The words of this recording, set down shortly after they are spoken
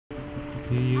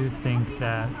Do you think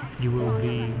that you will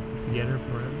be together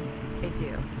forever? I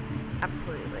do.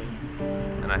 Absolutely.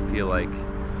 And I feel like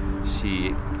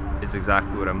she is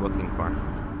exactly what I'm looking for.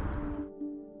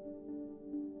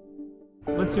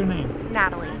 What's your name?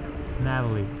 Natalie.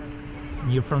 Natalie.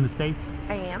 You're from the States?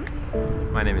 I am.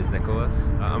 My name is Nicholas.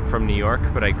 I'm from New York,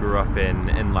 but I grew up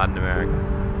in Latin America.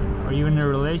 Are you in a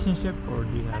relationship or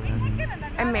do you have any?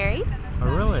 I'm married.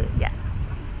 Oh, really? Yes.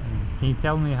 Can you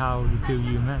tell me how the two of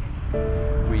you met?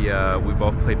 We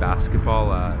both played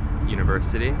basketball at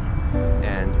university,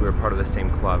 and we were part of the same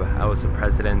club. I was the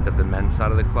president of the men's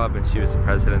side of the club, and she was the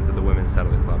president of the women's side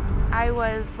of the club. I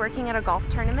was working at a golf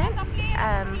tournament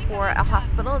for a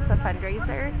hospital. It's a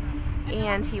fundraiser,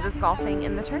 and he was golfing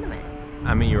in the tournament.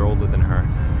 I'm a year older than her,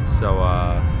 so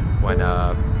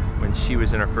when she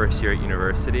was in her first year at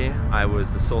university, I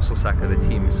was the social sec of the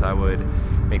team, so I would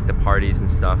make the parties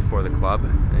and stuff for the club,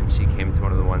 and she came to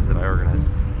one of the ones that I organized.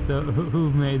 So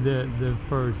who made the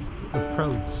first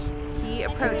approach? He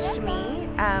approached me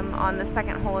on the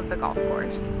second hole of the golf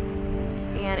course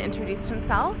and introduced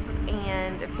himself,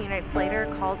 and a few nights later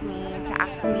called me to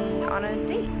ask me on a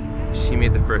date. She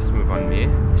made the first move on me.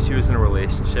 She was in a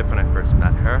relationship when I first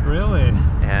met her. Really?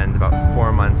 And about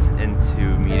 4 months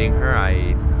into meeting her,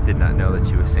 I did not know that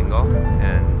she was single,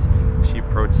 and she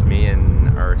approached me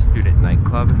in our student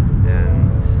nightclub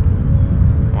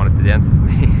and wanted to dance with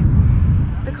me.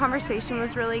 The conversation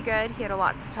was really good. He had a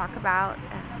lot to talk about.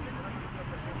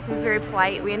 He was very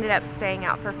polite. We ended up staying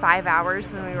out for 5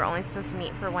 hours when we were only supposed to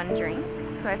meet for one drink,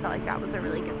 so I felt like that was a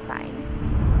really good sign.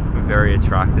 I'm very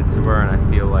attracted to her, and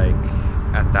I feel like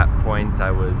at that point I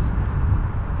was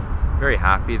very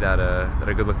happy that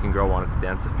a good-looking girl wanted to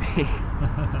dance with me.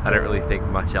 I didn't really think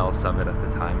much else of it at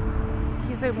the time.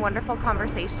 He's a wonderful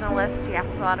conversationalist. He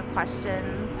asks a lot of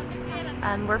questions.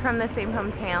 We're from the same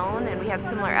hometown, and we had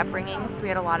similar upbringings, so we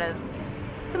had a lot of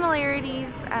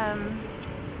similarities,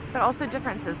 but also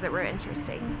differences that were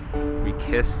interesting. We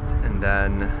kissed, and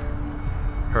then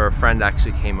her friend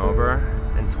actually came over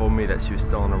and told me that she was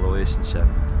still in a relationship,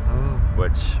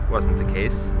 which wasn't the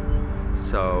case.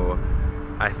 So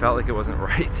I felt like it wasn't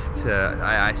right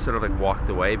I sort of like walked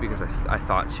away because I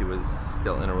thought she was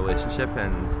still in a relationship,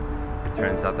 and it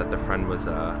turns out that the friend was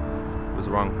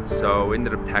wrong. So we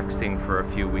ended up texting for a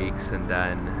few weeks, and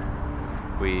then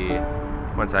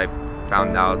once I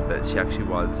found out that she actually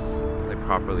was like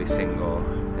properly single,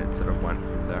 it sort of went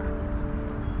from there.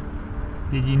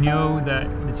 Did you know that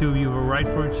the two of you were right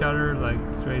for each other, like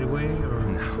straight away, or?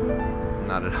 No,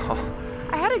 not at all.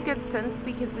 I had a good sense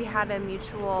because we had a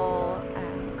mutual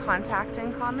contact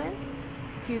in common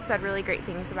who said really great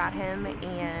things about him,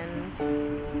 and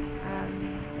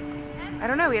I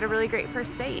don't know, we had a really great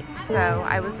first date, so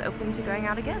I was open to going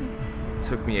out again. It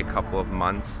took me a couple of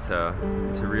months to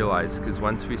realize, because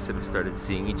once we sort of started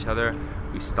seeing each other,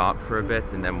 we stopped for a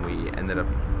bit, and then we ended up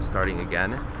starting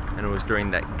again. And it was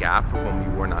during that gap of when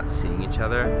we were not seeing each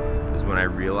other is when I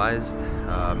realized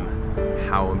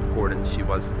how important she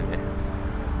was to me.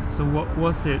 So what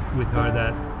was it with her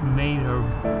that made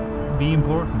her be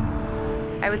important?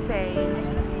 I would say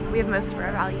we have most of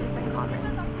our values in common.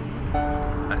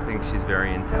 I think she's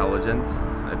very intelligent.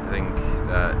 I think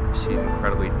that she's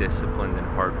incredibly disciplined and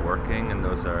hardworking, and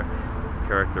those are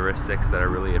characteristics that I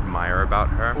really admire about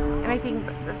her. And I think,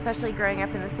 especially growing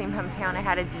up in the same hometown, I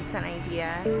had a decent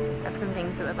idea of some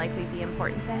things that would likely be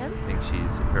important to him. I think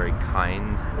she's very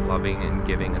kind, loving, and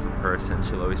giving as a person.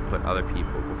 She'll always put other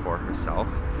people before herself,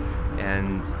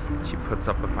 and she puts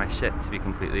up with my shit, to be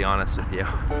completely honest with you.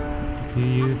 Do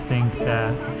you think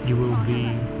that you will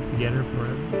be together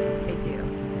forever? I do.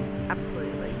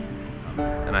 Absolutely.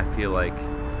 And I feel like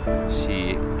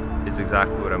she is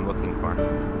exactly what I'm looking for.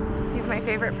 He's my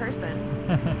favorite person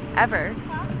ever.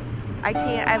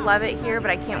 I love it here,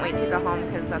 but I can't wait to go home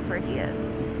because that's where he is.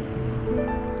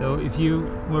 So if you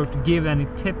were to give any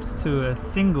tips to a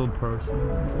single person,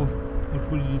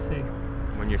 what would you say?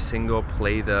 When you're single,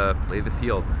 play the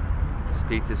field.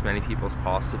 Speak to as many people as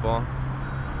possible.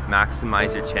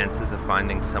 Maximize your chances of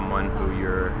finding someone who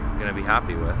you're going to be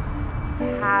happy with. To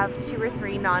have 2 or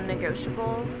 3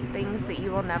 non-negotiables, things that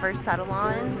you will never settle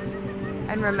on,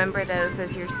 and remember those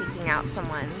as you're seeking out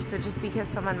someone. So just because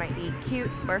someone might be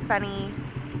cute or funny,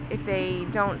 if they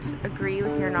don't agree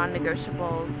with your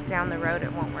non-negotiables, down the road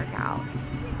it won't work out.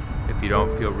 If you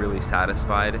don't feel really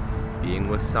satisfied being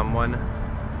with someone,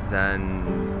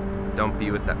 then don't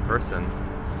be with that person.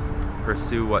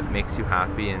 Pursue what makes you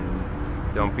happy, and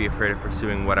don't be afraid of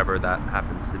pursuing whatever that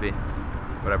happens to be.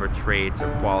 Whatever traits or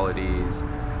qualities,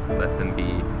 let them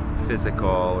be physical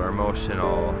or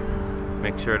emotional.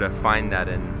 Make sure to find that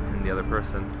in the other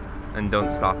person, and don't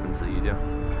stop until you do.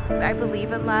 I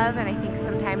believe in love, and I think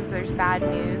sometimes there's bad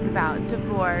news about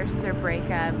divorce or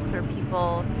breakups or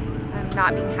people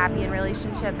not being happy in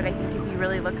relationship, but I think if you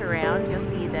really look around, you'll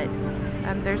see that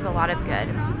there's a lot of good,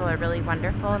 and people are really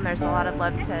wonderful, and there's a lot of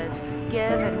love to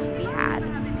give and to be had.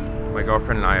 My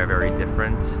girlfriend and I are very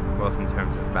different, both in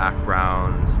terms of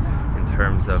backgrounds, in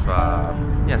terms of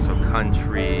so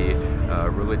country,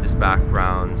 religious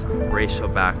backgrounds, racial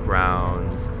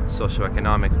backgrounds,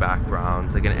 socioeconomic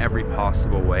backgrounds. Like in every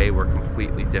possible way, we're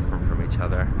completely different from each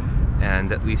other.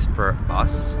 And at least for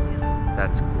us,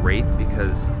 that's great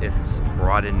because it's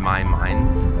broadened my mind,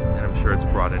 and I'm sure it's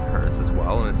broadened hers as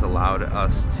well, and it's allowed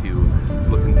us to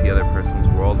look into the other person's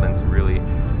world and to really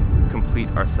complete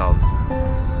ourselves.